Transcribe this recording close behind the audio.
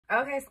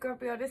Okay,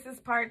 Scorpio, this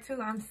is part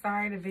 2. I'm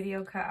sorry the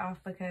video cut off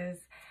because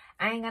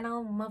I ain't got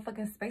no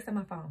motherfucking space on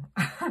my phone.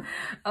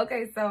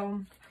 Okay,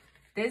 so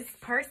this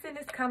person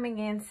is coming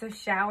in to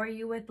shower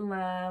you with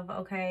love,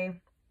 okay?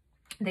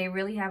 They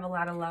really have a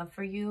lot of love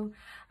for you,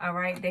 all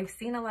right? They've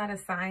seen a lot of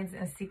signs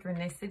and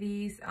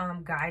synchronicities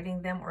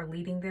guiding them or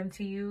leading them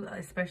to you,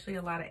 especially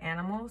a lot of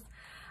animals.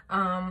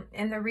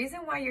 And the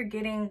reason why you're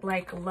getting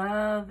like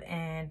love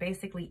and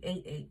basically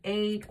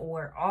 888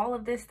 or all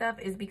of this stuff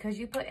is because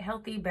you put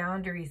healthy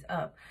boundaries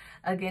up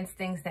against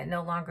things that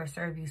no longer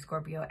serve you,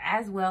 Scorpio,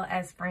 as well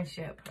as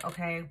friendship,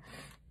 okay?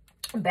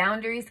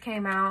 Boundaries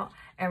came out,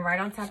 and right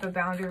on top of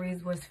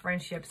boundaries was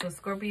friendship. So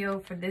Scorpio,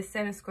 for this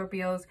set of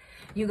Scorpios,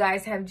 you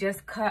guys have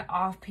just cut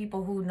off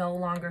people who no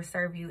longer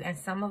serve you, and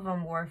some of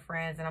them were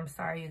friends. And I'm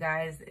sorry, you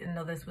guys, I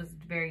know this was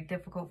very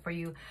difficult for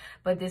you,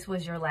 but this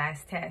was your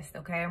last test,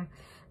 okay?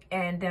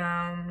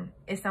 And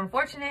it's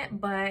unfortunate,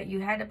 but you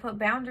had to put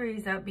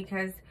boundaries up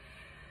because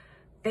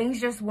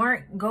things just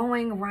weren't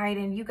going right,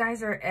 and you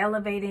guys are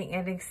elevating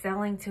and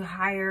excelling to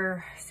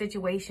higher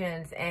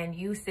situations, and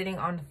you sitting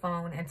on the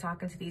phone and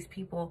talking to these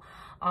people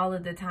all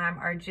of the time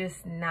are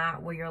just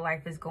not where your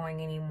life is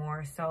going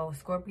anymore. So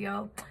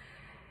Scorpio,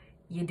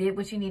 you did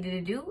what you needed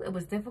to do. It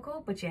was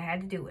difficult, but you had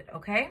to do it,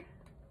 okay?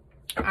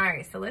 All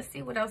right, so let's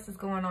see what else is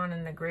going on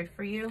in the grid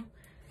for you.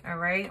 All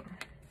right,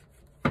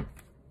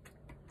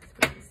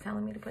 Spirit's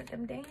telling me to put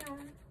them down.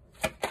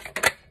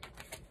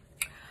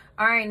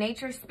 All right,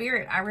 nature,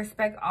 spirit, I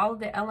respect all of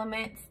the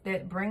elements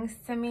that brings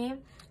to me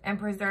and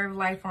preserve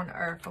life on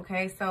earth,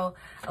 okay? So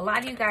a lot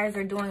of you guys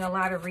are doing a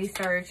lot of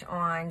research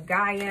on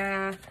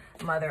Gaia,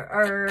 Mother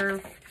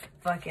Earth,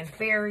 fucking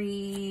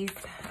fairies.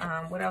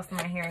 What else am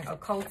I hearing?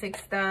 Occultic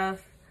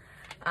stuff,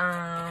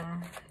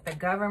 the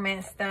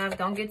government stuff.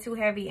 Don't get too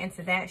heavy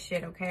into that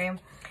shit, okay?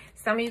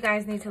 Some of you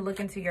guys need to look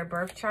into your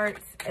birth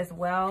charts as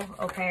well,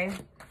 okay?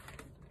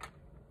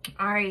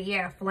 All right,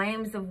 yeah,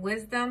 flames of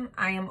wisdom.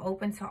 I am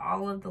open to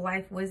all of the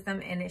life wisdom,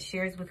 and it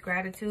shares with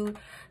gratitude.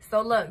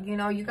 So look, you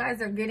know, you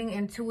guys are getting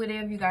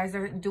intuitive. You guys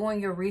are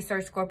doing your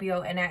research,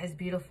 Scorpio, and that is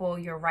beautiful.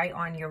 You're right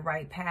on your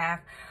right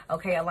path.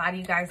 Okay, a lot of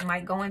you guys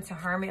might go into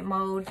hermit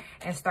mode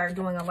and start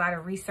doing a lot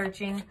of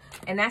researching,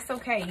 and that's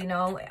okay. You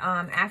know,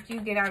 after you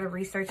get out of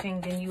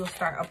researching, then you will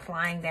start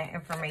applying that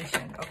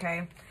information,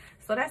 okay?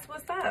 So that's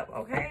what's up,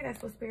 okay?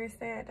 That's what Spirit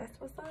said. That's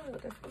what's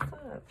up. That's what's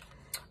up.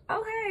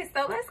 Okay,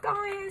 so let's go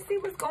ahead and see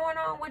what's going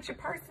on with your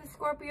person,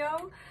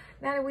 Scorpio.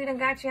 Now that we done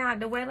got you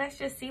out the way, let's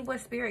just see what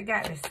Spirit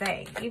got to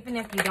say. Even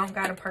if you don't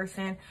got a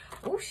person.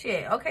 Oh,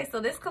 shit. Okay, so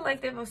this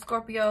collective of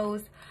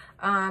Scorpios,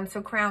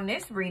 to crown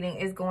this reading,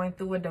 is going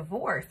through a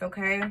divorce,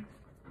 okay?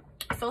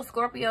 So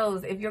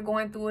Scorpios, if you're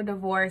going through a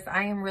divorce,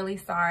 I am really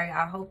sorry.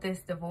 I hope this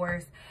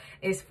divorce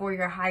is for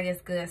your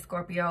highest good,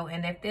 Scorpio.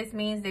 And if this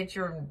means that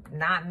you're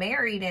not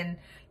married and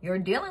you're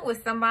dealing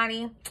with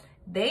somebody,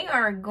 they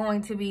are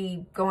going to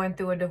be going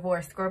through a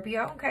divorce,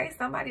 Scorpio, okay?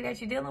 Somebody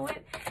that you're dealing with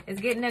is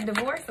getting a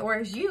divorce, or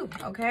it's you,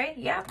 okay?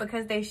 Yeah,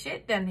 because they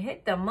shit done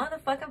hit the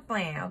motherfucking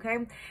fan, okay?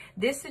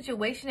 This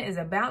situation is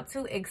about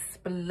to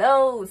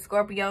explode,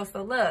 Scorpio.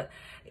 So look,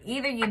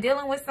 either you're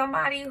dealing with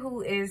somebody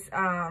who is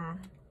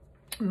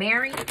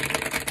married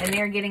and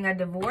they're getting a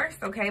divorce,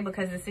 okay,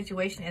 because the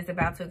situation is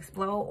about to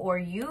explode, or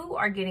you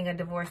are getting a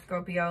divorce,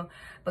 Scorpio,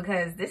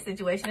 because this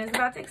situation is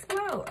about to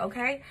explode,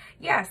 okay?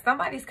 Yeah,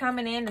 somebody's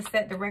coming in to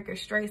set the record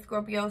straight,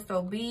 Scorpio,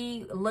 so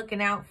be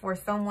looking out for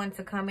someone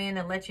to come in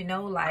and let you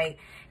know, like,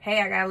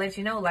 hey, I gotta let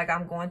you know, like,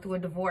 I'm going through a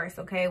divorce,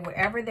 okay?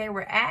 Wherever they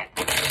were at,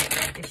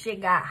 the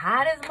shit got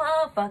hot as a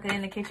motherfucker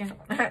in the kitchen.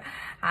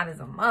 Hot as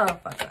a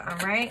motherfucker,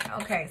 all right?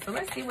 Okay, so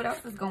let's see what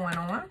else is going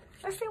on.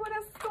 Let's see what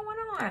else is going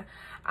on.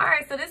 All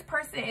right, so this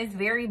person is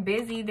very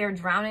busy. They're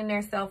drowning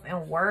themselves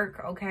in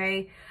work,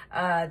 okay?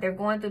 They're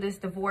going through this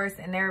divorce,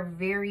 and they're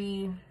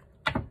very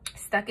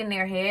stuck in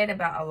their head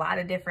about a lot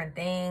of different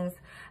things,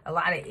 a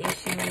lot of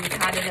issues,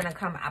 how they're going to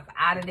come up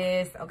out of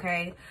this,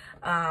 okay?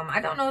 I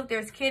don't know if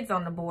there's kids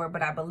on the board,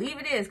 but I believe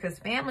it is, because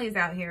family's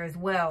out here as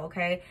well,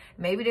 okay?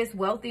 Maybe this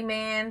wealthy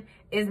man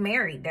is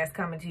married that's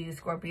coming to you,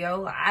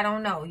 Scorpio. I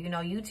don't know. You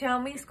know, you tell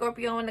me,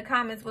 Scorpio, in the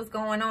comments what's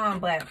going on,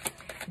 but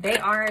they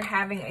are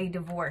having a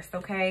divorce,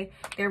 okay?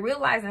 They're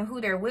realizing who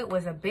they're with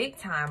was a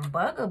big-time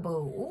bugaboo.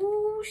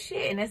 Ooh,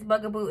 shit. And this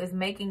bugaboo is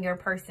making your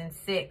person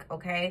sick,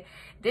 okay?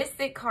 This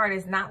sick card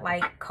is not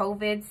like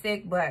COVID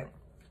sick, but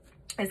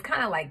it's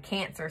kind of like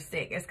cancer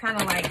sick. It's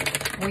kind of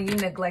like when you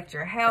neglect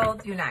your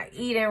health, you're not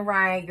eating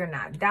right, you're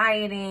not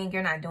dieting,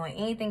 you're not doing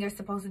anything you're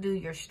supposed to do,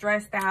 you're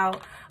stressed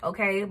out,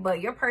 okay?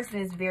 But your person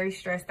is very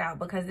stressed out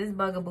because this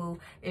bugaboo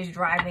is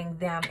driving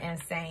them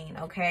insane,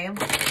 okay?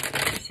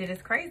 This shit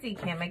is crazy.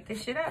 Can't make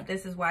this shit up.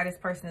 This is why this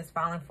person is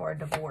filing for a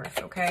divorce,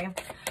 okay?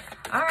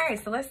 All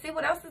right, so let's see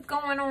what else is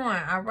going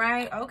on, all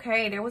right?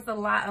 Okay, there was a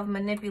lot of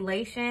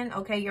manipulation,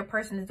 okay? Your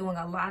person is doing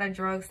a lot of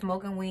drugs,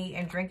 smoking weed,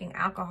 and drinking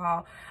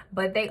alcohol,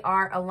 but they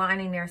are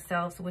aligning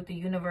themselves with the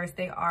universe.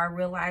 They are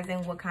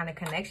realizing what kind of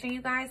connection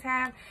you guys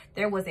have.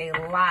 There was a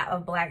lot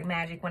of black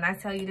magic. When I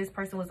tell you this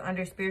person was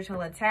under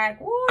spiritual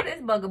attack, woo, this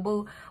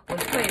bugaboo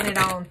was putting it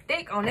on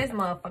thick on this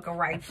motherfucker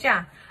right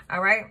here,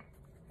 all right?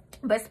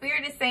 But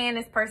Spirit is saying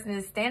this person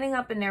is standing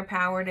up in their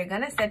power. They're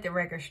going to set the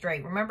record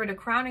straight. Remember, the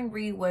crowning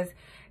read was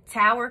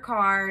Tower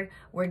card,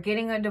 we're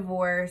getting a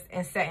divorce,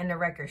 and setting the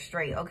record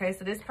straight. Okay,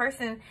 so this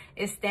person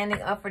is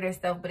standing up for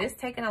themselves, but it's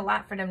taking a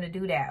lot for them to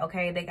do that.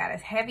 Okay, they got a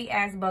heavy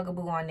ass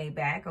bugaboo on their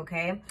back.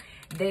 Okay,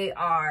 they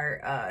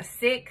are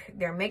sick.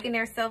 They're making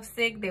themselves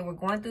sick. They were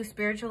going through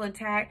spiritual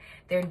attack.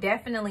 They're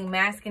definitely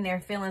masking their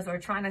feelings or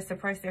trying to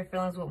suppress their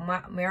feelings with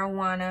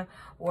marijuana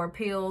or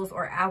pills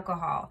or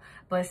alcohol.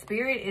 But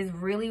Spirit is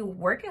really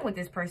working with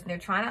this person. They're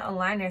trying to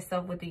align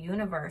themselves with the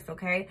universe.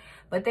 Okay,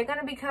 but they're going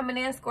to be coming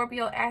in,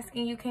 Scorpio,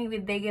 asking you, can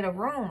they get a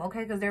room? Okay,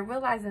 because they're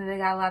realizing that they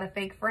got a lot of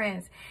fake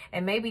friends,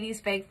 and maybe these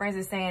fake friends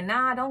are saying,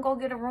 nah, don't go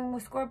get a room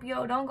with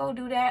Scorpio, don't go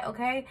do that.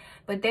 Okay,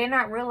 but they're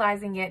not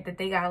realizing yet that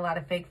they got a lot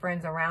of fake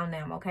friends around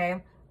them.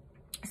 Okay,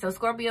 so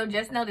Scorpio,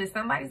 just know that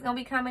somebody's gonna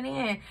be coming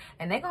in,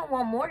 and they're gonna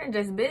want more than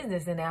just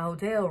business in that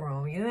hotel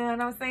room. You know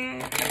what I'm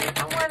saying?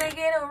 I want to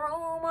get a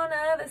room on the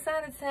other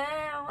side of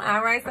town.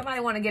 All right,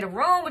 somebody want to get a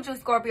room with you,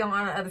 Scorpio,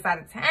 on the other side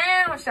of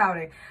town,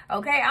 shouting.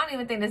 Okay, I don't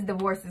even think this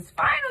divorce is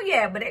final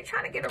yet, but they're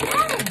trying to get a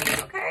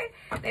room. Okay,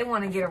 they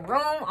want to get a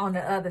room on the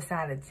other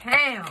side of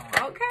town.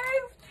 Okay.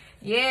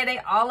 Yeah, they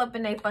all up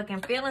in their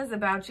fucking feelings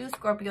about you,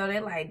 Scorpio.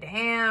 They're like,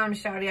 damn,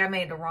 shawty, I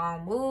made the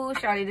wrong move.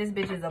 Shawty, this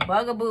bitch is a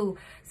bugaboo.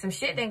 Some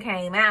shit done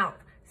came out.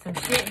 Some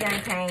shit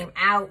done came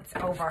out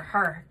over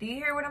her. Do you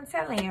hear what I'm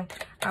telling you?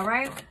 All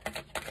right?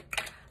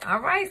 All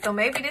right, so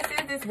maybe this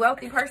is this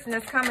wealthy person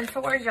that's coming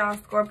towards y'all,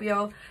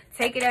 Scorpio.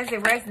 Take it as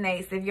it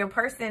resonates. If your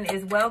person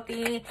is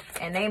wealthy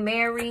and they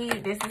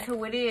married, this is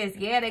who it is.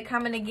 Yeah, they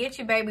coming to get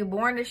you, baby.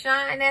 Born to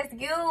shine, that's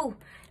you.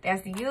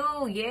 That's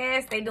you.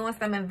 Yes, they doing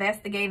some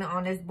investigating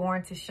on this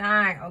born to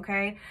shine,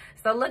 okay?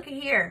 So look at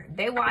here.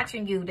 They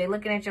watching you. They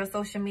looking at your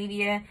social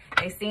media.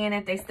 They seeing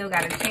that they still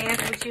got a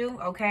chance with you,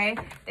 okay?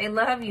 They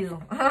love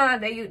you.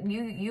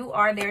 You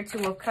are their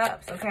Two of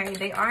Cups, okay?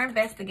 They are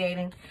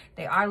investigating.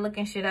 They are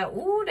looking shit up.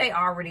 Ooh, they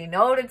already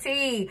know the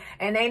tea.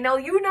 And they know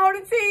you know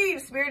the tea.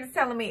 Spirit is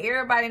telling me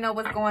everybody know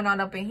what's going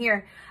on up in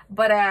here.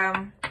 But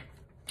I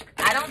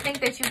don't think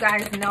that you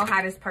guys know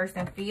how this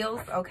person feels,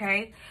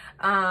 okay?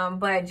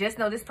 But just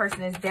know this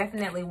person is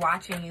definitely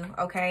watching you,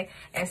 okay?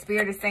 And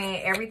Spirit is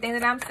saying everything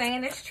that I'm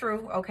saying is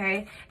true,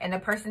 okay? And the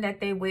person that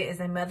they with is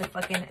a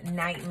motherfucking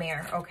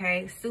nightmare,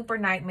 okay? Super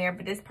nightmare,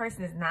 but this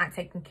person is not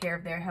taking care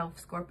of their health,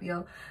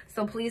 Scorpio.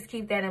 So please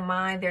keep that in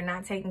mind. They're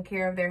not taking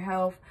care of their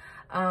health.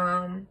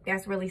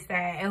 That's really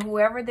sad. And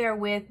whoever they're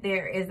with, they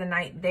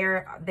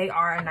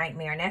are a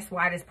nightmare. And that's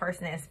why this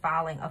person is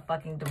filing a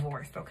fucking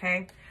divorce,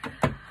 okay?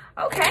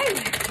 Okay.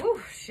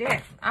 Ooh,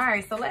 shit. All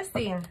right, so let's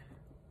see.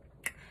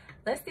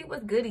 Let's see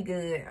what's goody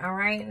good. All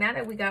right, now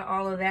that we got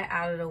all of that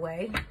out of the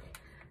way,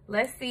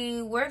 let's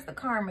see, where's the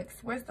karmics?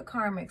 Where's the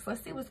karmics?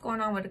 Let's see what's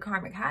going on with the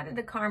karmic. How did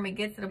the karmic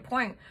get to the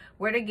point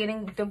where they're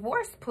getting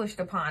divorce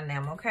pushed upon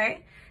them?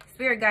 Okay,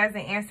 spirit guides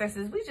and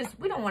ancestors,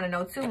 we don't want to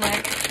know too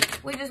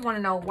much. We just want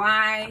to know,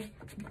 why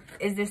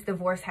is this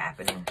divorce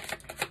happening?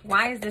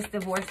 Why is this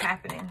divorce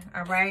happening?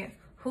 All right,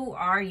 who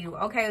are you?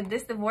 Okay,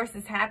 this divorce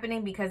is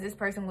happening because this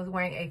person was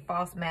wearing a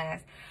false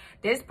mask.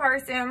 This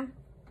person,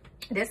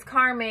 this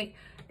karmic,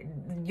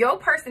 your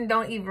person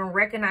don't even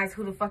recognize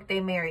who the fuck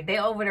they married. They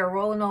over there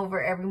rolling over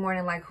every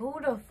morning like, who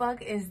the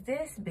fuck is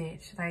this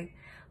bitch? Like,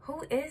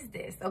 who is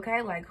this?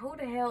 Okay, like, who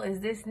the hell is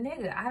this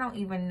nigga? I don't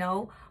even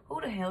know who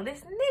the hell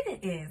this nigga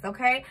is.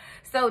 Okay,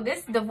 so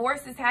this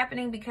divorce is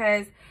happening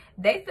because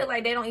they feel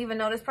like they don't even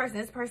know this person.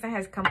 This person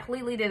has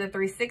completely did a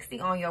 360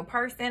 on your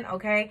person,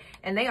 okay?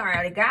 And they are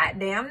a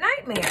goddamn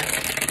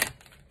nightmare.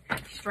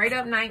 Straight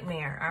up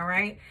nightmare, all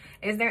right?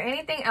 Is there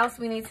anything else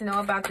we need to know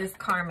about this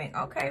karmic?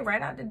 Okay,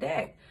 right out the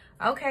deck.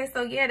 Okay,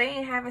 so yeah, they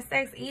ain't having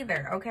sex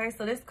either. Okay,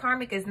 so this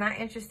karmic is not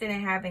interested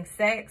in having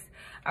sex.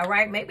 All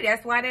right, maybe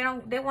that's why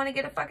they want to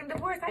get a fucking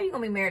divorce. How you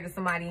gonna be married to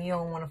somebody and you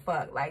don't want to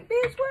fuck? Like,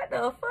 bitch, what the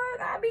fuck?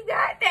 I be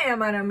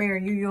goddamn, I done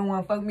married you. You don't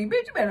want to fuck me,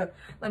 bitch. You better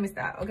let me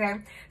stop. Okay,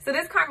 so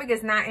this karmic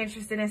is not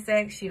interested in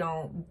sex. She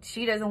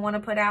doesn't want to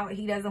put out.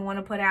 He doesn't want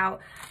to put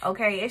out.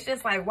 Okay, it's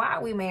just like, why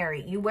are we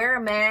married? You wear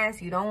a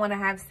mask. You don't want to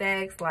have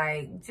sex.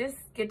 Like, just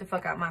get the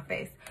fuck out my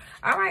face.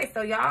 All right,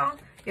 so y'all,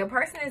 your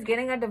person is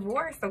getting a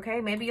divorce, okay?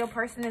 Maybe your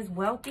person is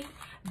wealthy,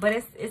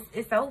 but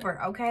it's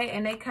over, okay?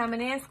 And they coming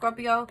in,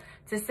 Scorpio,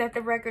 to set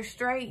the record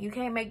straight. You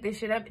can't make this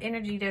shit up.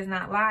 Energy does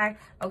not lie,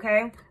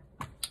 okay?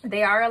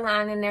 They are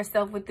aligning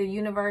themselves with the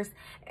universe,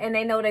 and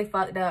they know they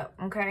fucked up,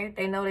 okay?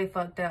 They know they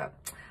fucked up.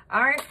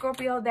 All right,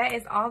 Scorpio, that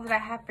is all that I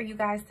have for you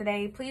guys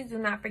today. Please do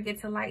not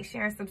forget to like,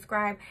 share, and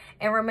subscribe.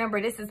 And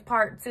remember, this is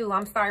part 2.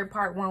 I'm sorry,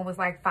 part 1 was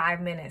like 5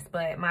 minutes,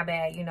 but my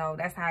bad. You know,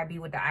 that's how I be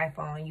with the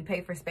iPhone. You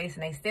pay for space,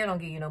 and they still don't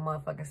give you no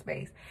motherfucking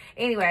space.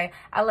 Anyway,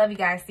 I love you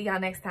guys. See y'all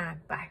next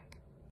time. Bye.